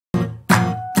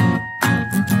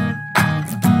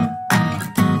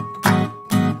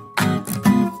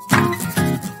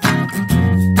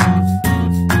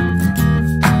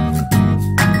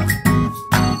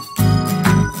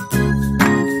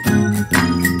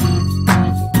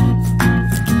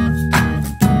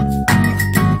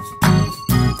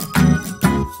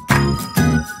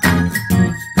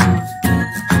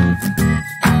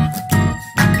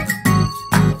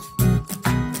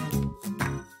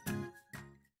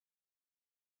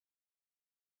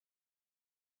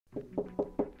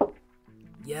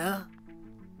Yeah?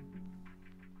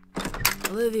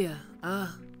 Olivia,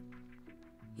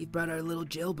 you brought our little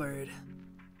jailbird.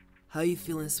 How you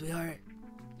feeling, sweetheart?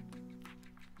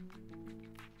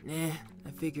 Nah,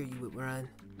 I figured you would run.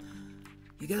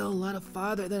 You got a lot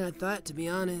farther than I thought, to be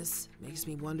honest. Makes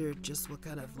me wonder just what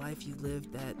kind of life you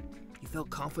lived that you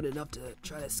felt confident enough to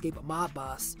try to escape a mob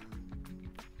boss.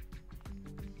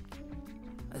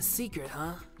 A secret,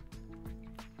 huh?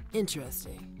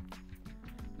 Interesting.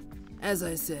 As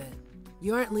I said,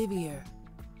 you aren't leaving here.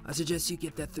 I suggest you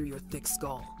get that through your thick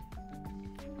skull.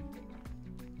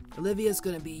 Olivia's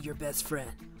gonna be your best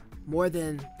friend. More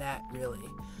than that, really.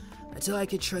 Until I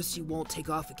can trust you won't take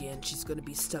off again, she's gonna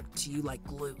be stuck to you like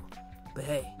glue. But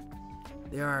hey,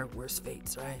 there are worse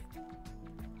fates, right?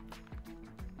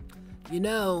 You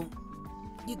know,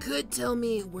 you could tell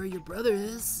me where your brother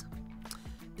is.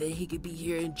 Then he could be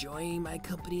here enjoying my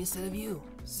company instead of you.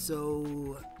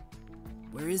 So,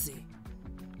 where is he?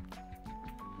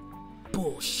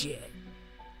 Bullshit.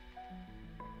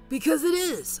 Because it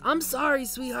is. I'm sorry,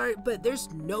 sweetheart, but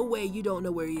there's no way you don't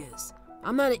know where he is.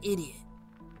 I'm not an idiot.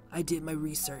 I did my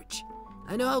research.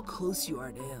 I know how close you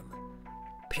are to him.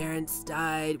 Parents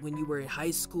died when you were in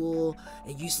high school,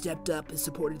 and you stepped up and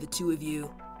supported the two of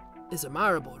you. It's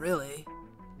admirable, really.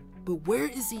 But where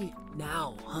is he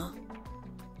now, huh?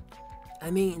 I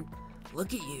mean,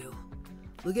 look at you.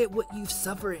 Look at what you've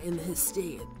suffered in his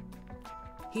stead.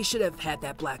 He should have had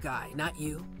that black eye, not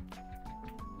you.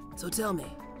 So tell me,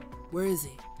 where is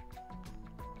he?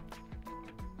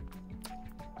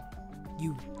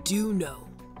 You do know.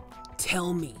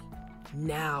 Tell me,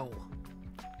 now.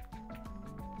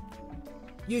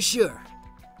 You're sure?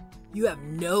 You have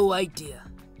no idea.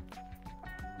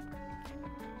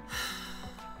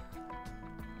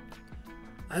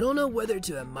 I don't know whether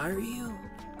to admire you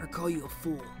or call you a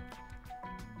fool.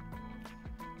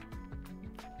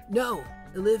 No,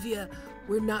 Olivia,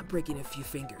 we're not breaking a few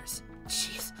fingers.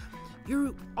 Jeez,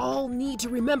 you all need to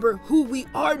remember who we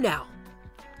are now.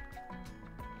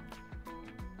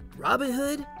 Robin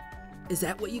Hood? Is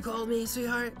that what you call me,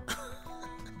 sweetheart?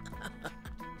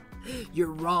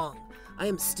 You're wrong. I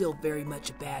am still very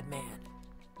much a bad man.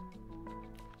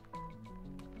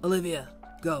 Olivia,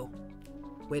 go.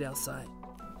 Wait outside.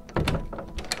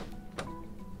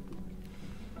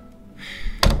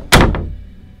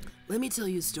 Let me tell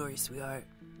you a story, sweetheart.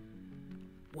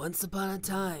 Once upon a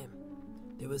time,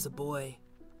 there was a boy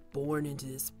born into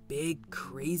this big,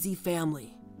 crazy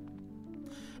family.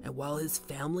 And while his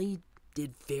family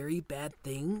did very bad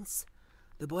things,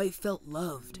 the boy felt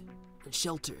loved and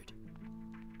sheltered.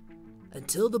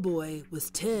 Until the boy was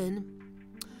 10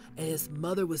 and his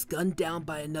mother was gunned down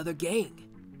by another gang.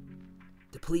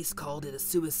 The police called it a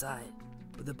suicide,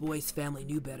 but the boy's family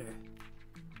knew better.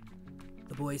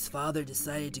 The boy's father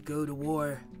decided to go to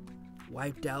war,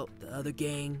 wiped out the other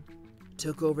gang,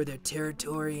 took over their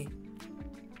territory,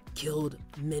 killed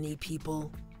many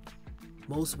people.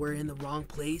 Most were in the wrong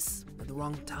place at the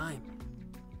wrong time.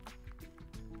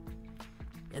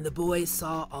 And the boy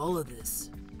saw all of this,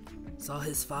 saw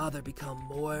his father become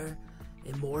more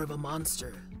and more of a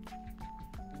monster.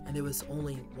 And there was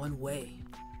only one way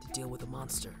to deal with a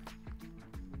monster.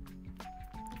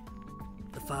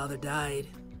 The father died,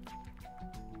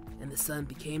 and the son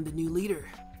became the new leader.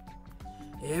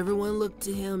 Everyone looked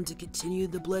to him to continue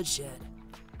the bloodshed,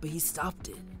 but he stopped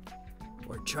it,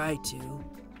 or tried to,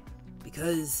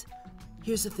 because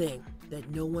here's the thing that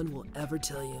no one will ever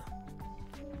tell you.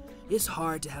 It's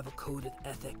hard to have a code of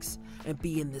ethics and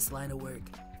be in this line of work.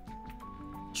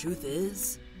 Truth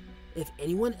is, if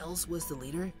anyone else was the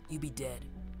leader, you'd be dead.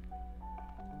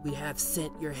 We'd have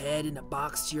sent your head in a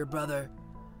box to your brother.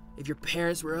 If your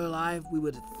parents were alive, we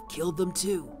would have killed them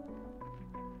too.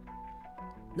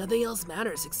 Nothing else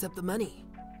matters except the money.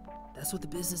 That's what the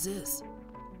business is.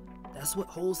 That's what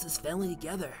holds this family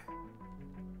together.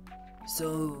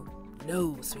 So,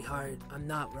 no, sweetheart, I'm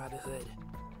not Robin Hood.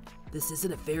 This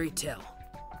isn't a fairy tale.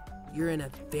 You're in a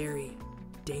very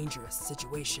dangerous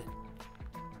situation.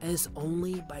 And it's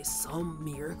only by some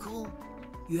miracle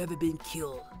you haven't been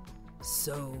killed.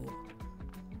 So,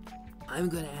 I'm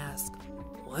gonna ask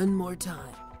one more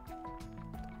time.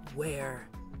 Where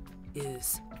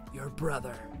is your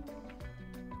brother?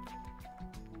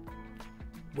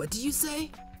 What did you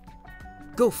say?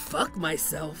 Go fuck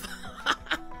myself.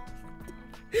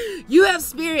 You have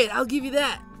spirit, I'll give you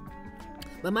that.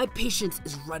 But my patience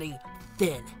is running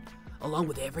thin, along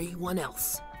with everyone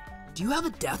else. Do you have a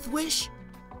death wish?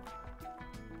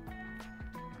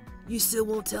 You still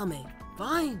won't tell me.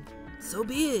 Fine, so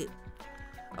be it.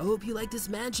 I hope you like this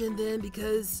mansion then,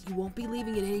 because you won't be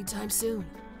leaving it anytime soon.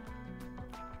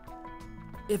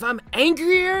 If I'm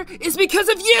angrier, it's because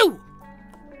of you!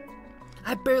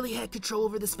 I barely had control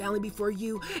over this family before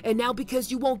you, and now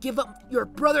because you won't give up your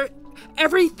brother,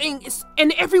 everything is,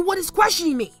 and everyone is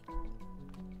questioning me.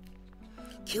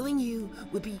 Killing you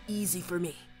would be easy for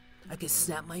me. I could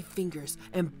snap my fingers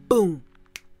and boom,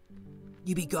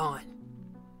 you'd be gone.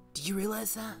 Do you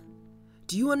realize that?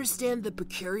 Do you understand the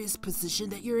precarious position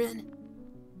that you're in?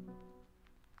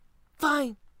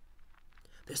 Fine.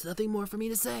 There's nothing more for me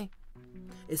to say.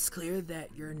 It's clear that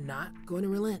you're not going to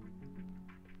relent.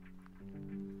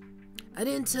 I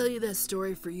didn't tell you that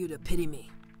story for you to pity me.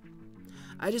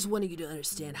 I just wanted you to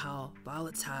understand how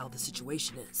volatile the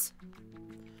situation is.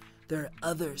 There are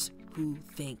others who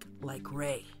think like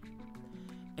Ray.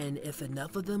 And if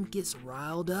enough of them gets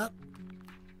riled up,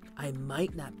 I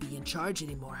might not be in charge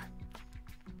anymore.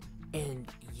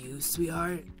 And you,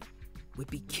 sweetheart, would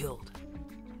be killed.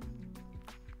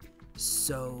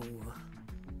 So,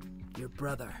 your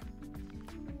brother.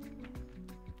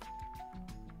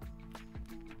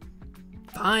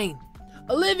 Fine.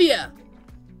 Olivia!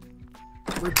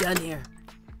 We're done here.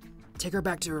 Take her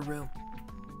back to her room.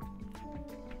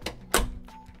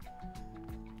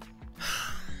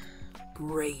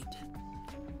 Great.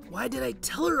 Why did I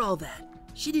tell her all that?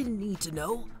 She didn't need to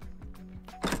know.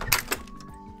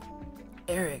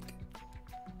 Eric.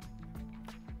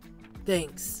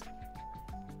 Thanks.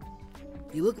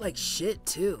 You look like shit,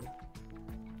 too.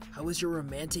 How was your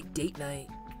romantic date night?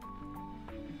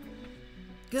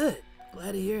 Good.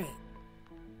 Glad to hear it.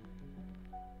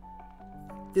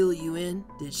 Fill you in,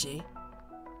 did she?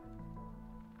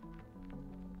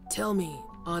 Tell me,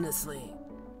 honestly,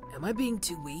 am I being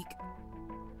too weak?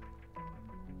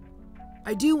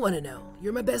 I do want to know.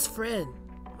 You're my best friend,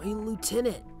 my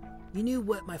lieutenant. You knew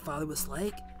what my father was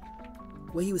like,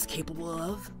 what he was capable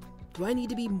of. Do I need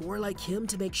to be more like him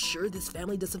to make sure this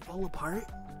family doesn't fall apart?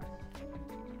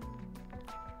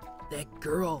 That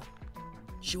girl,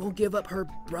 she won't give up her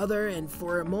brother, and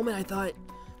for a moment I thought,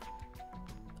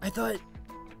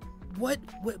 what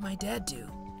would my dad do?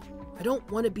 I don't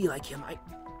want to be like him,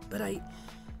 but I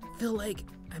feel like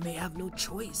I may have no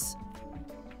choice.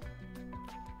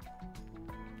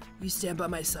 You stand by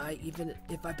my side even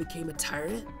if I became a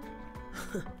tyrant?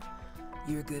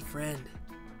 You're a good friend.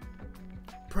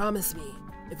 Promise me,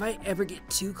 if I ever get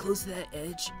too close to that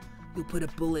edge, you'll put a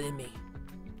bullet in me.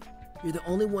 You're the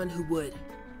only one who would.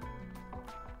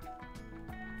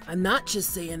 I'm not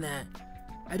just saying that.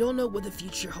 I don't know what the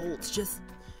future holds, just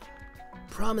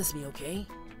promise me, okay?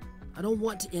 I don't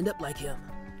want to end up like him.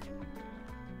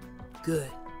 Good,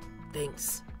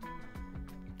 thanks.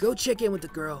 Go check in with the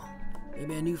girl.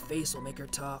 Maybe a new face will make her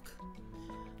talk.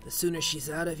 The sooner she's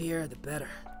out of here, the better.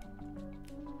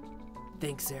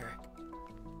 Thanks, Eric.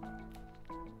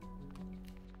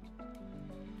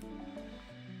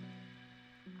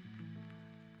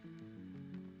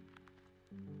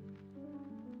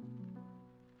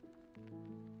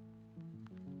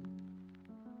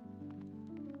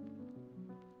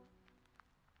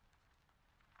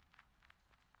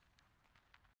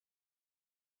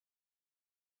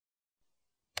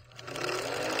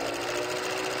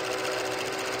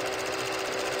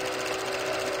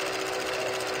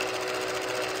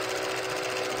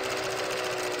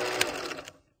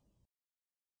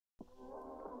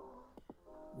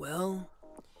 Well,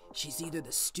 she's either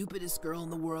the stupidest girl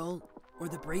in the world or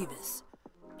the bravest.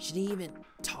 She didn't even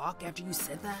talk after you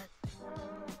said that?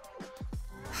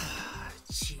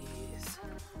 Jeez.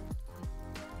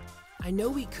 I know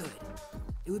we could.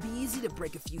 It would be easy to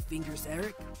break a few fingers,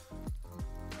 Eric.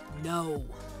 No.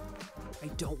 I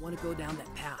don't want to go down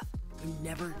that path. It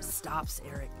never stops,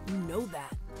 Eric. You know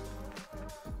that.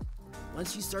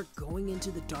 Once you start going into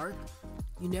the dark,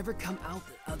 you never come out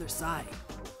the other side.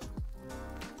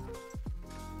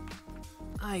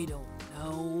 I don't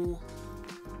know.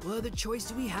 What other choice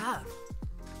do we have?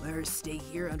 Let her stay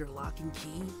here under lock and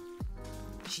key?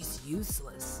 She's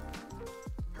useless.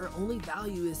 Her only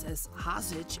value is as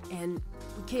hostage, and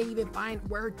we can't even find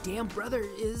where her damn brother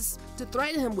is to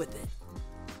threaten him with it.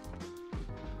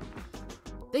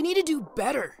 They need to do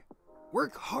better.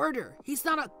 Work harder. He's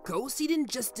not a ghost. He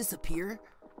didn't just disappear.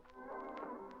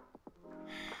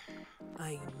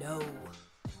 I know.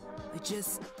 I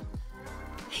just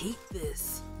hate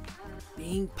this.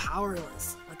 Being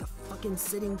powerless, like a fucking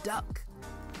sitting duck.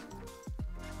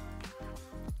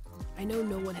 I know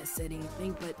no one has said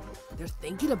anything, but they're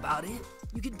thinking about it.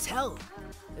 You can tell.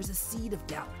 There's a seed of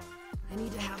doubt. I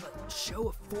need to have a show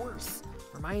of force,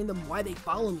 reminding them why they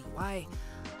follow me, why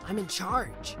I'm in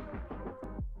charge.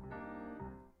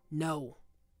 No.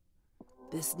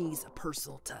 This needs a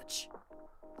personal touch.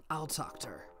 I'll talk to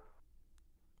her.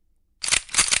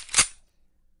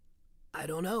 I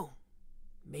don't know.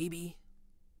 Maybe.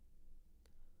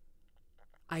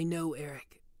 I know,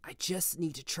 Eric. I just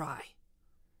need to try.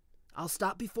 I'll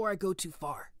stop before I go too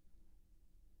far.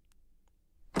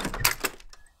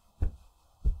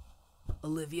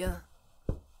 Olivia,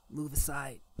 move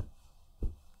aside.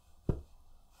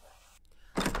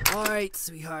 Alright,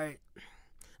 sweetheart.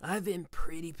 I've been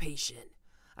pretty patient.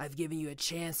 I've given you a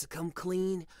chance to come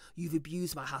clean. You've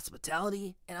abused my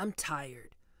hospitality, and I'm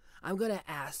tired. I'm gonna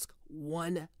ask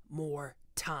one more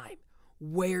time.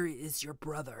 Where is your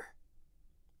brother?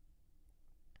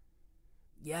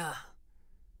 Yeah,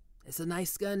 it's a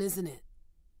nice gun, isn't it?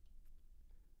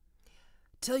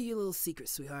 Tell you a little secret,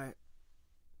 sweetheart.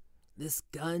 This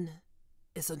gun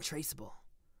is untraceable.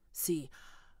 See,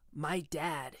 my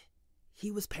dad, he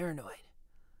was paranoid.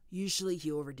 Usually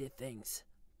he overdid things,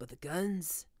 but the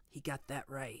guns, he got that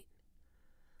right.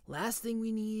 Last thing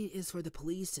we need is for the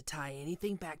police to tie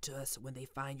anything back to us when they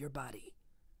find your body.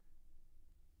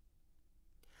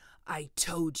 I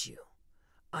told you,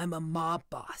 I'm a mob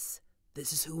boss.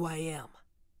 This is who I am.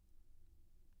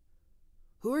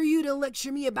 Who are you to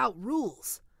lecture me about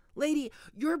rules? Lady,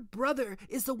 your brother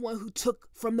is the one who took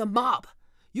from the mob.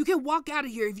 You can walk out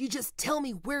of here if you just tell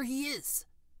me where he is.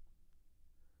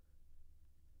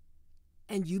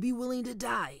 And you be willing to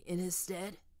die in his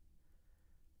stead?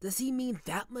 Does he mean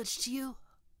that much to you?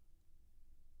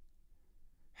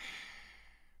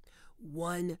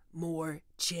 One more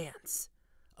chance.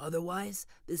 Otherwise,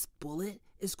 this bullet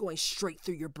is going straight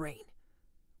through your brain.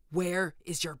 Where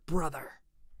is your brother?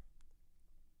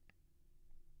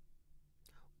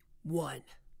 1,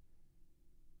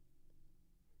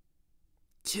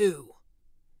 2.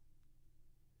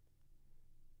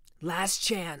 Last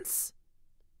chance.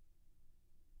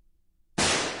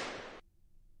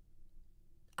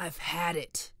 I've had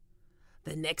it.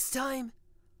 The next time,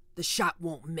 the shot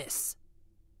won't miss.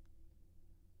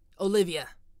 Olivia,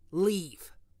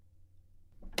 leave.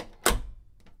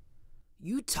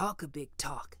 You talk a big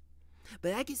talk,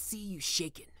 but I can see you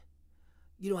shaking.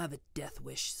 You don't have a death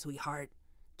wish, sweetheart.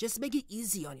 Just make it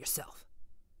easy on yourself.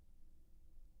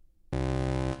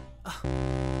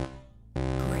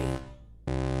 Great.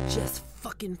 Just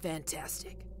fucking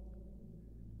fantastic.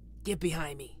 Get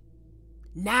behind me.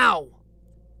 Now!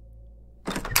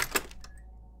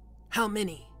 How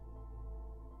many?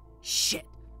 Shit.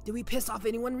 Did we piss off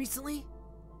anyone recently?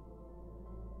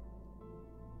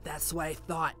 That's what I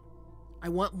thought. I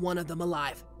want one of them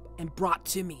alive and brought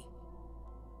to me.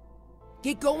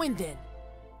 Get going then.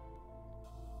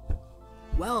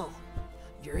 Well,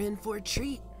 you're in for a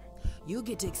treat. You'll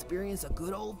get to experience a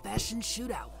good old-fashioned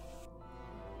shootout.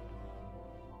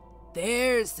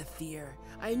 There's the fear.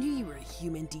 I knew you were a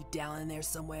human deep down in there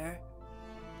somewhere.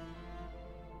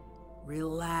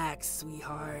 Relax,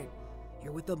 sweetheart.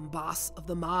 You're with the boss of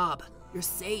the mob. You're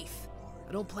safe.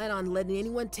 I don't plan on letting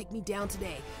anyone take me down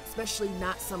today, especially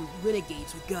not some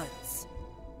renegades with guns.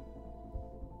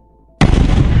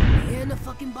 And a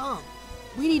fucking bomb.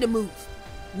 We need to move.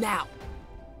 Now.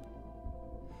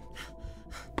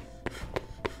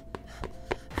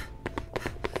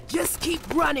 Just keep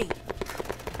running.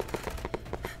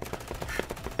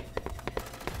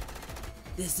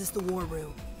 This is the war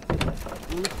room.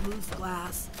 Bulletproof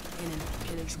glass and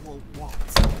impenetrable walls.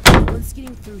 No one's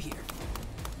getting through here.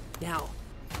 Now,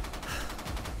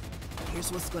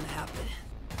 here's what's gonna happen.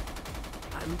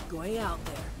 I'm going out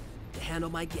there to handle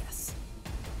my guests.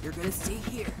 You're gonna stay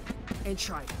here and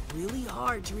try really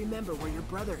hard to remember where your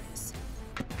brother is.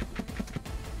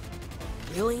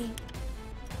 Really?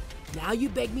 Now you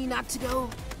beg me not to go?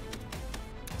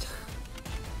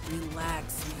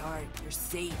 Relax, sweetheart. You're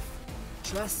safe.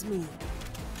 Trust me.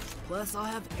 Plus, I'll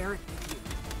have Eric with you.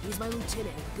 He's my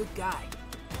lieutenant and a good guy.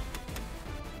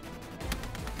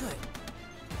 Good.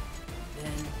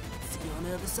 Then, see you on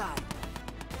the other side.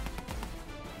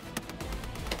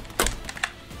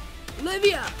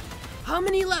 Olivia! How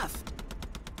many left?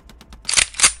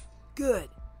 Good.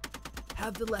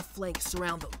 Have the left flank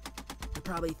surround them. They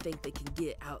probably think they can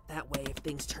get out that way if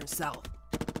things turn south.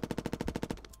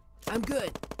 I'm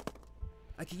good.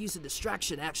 I could use a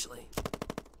distraction, actually.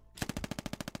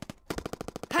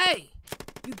 Hey!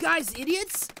 You guys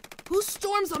idiots? Who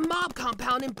storms a mob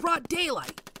compound in broad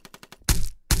daylight?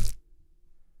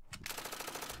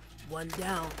 One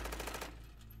down.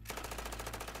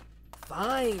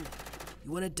 Fine.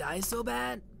 You wanna die so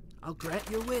bad? I'll grant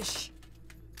your wish.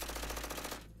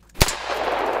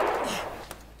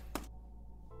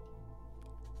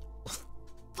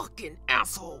 Fucking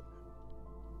asshole.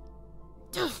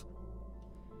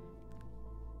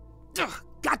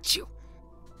 Got you.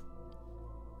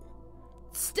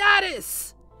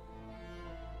 Status!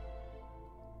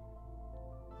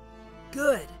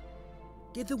 Good.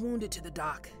 Get the wounded to the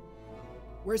dock.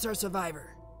 Where's our survivor?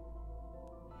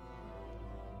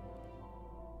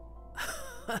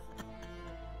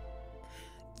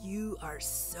 You are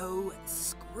so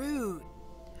screwed.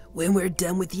 When we're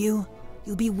done with you,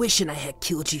 you'll be wishing I had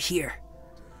killed you here.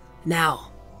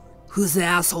 Now, who's the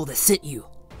asshole that sent you?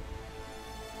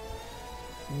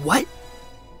 What?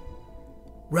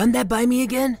 Run that by me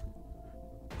again?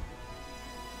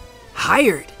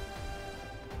 Hired?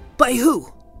 By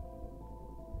who?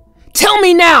 Tell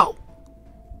me now!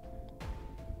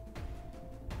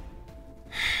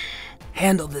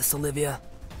 Handle this, Olivia.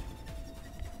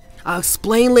 I'll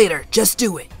explain later. Just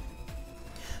do it.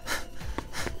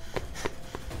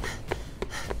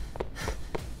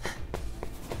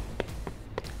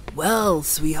 Well,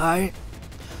 sweetheart,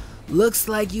 looks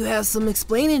like you have some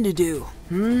explaining to do,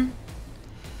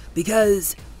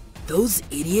 Because those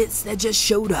idiots that just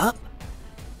showed up,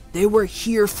 they were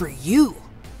here for you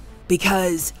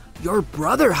because your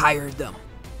brother hired them.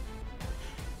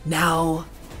 Now,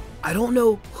 I don't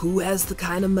know who has the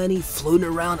kind of money floating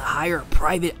around to hire a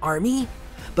private army,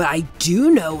 but I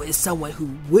do know is someone who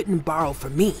wouldn't borrow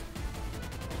from me.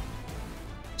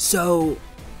 So,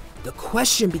 the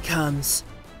question becomes,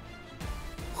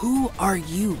 who are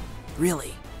you,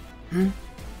 really?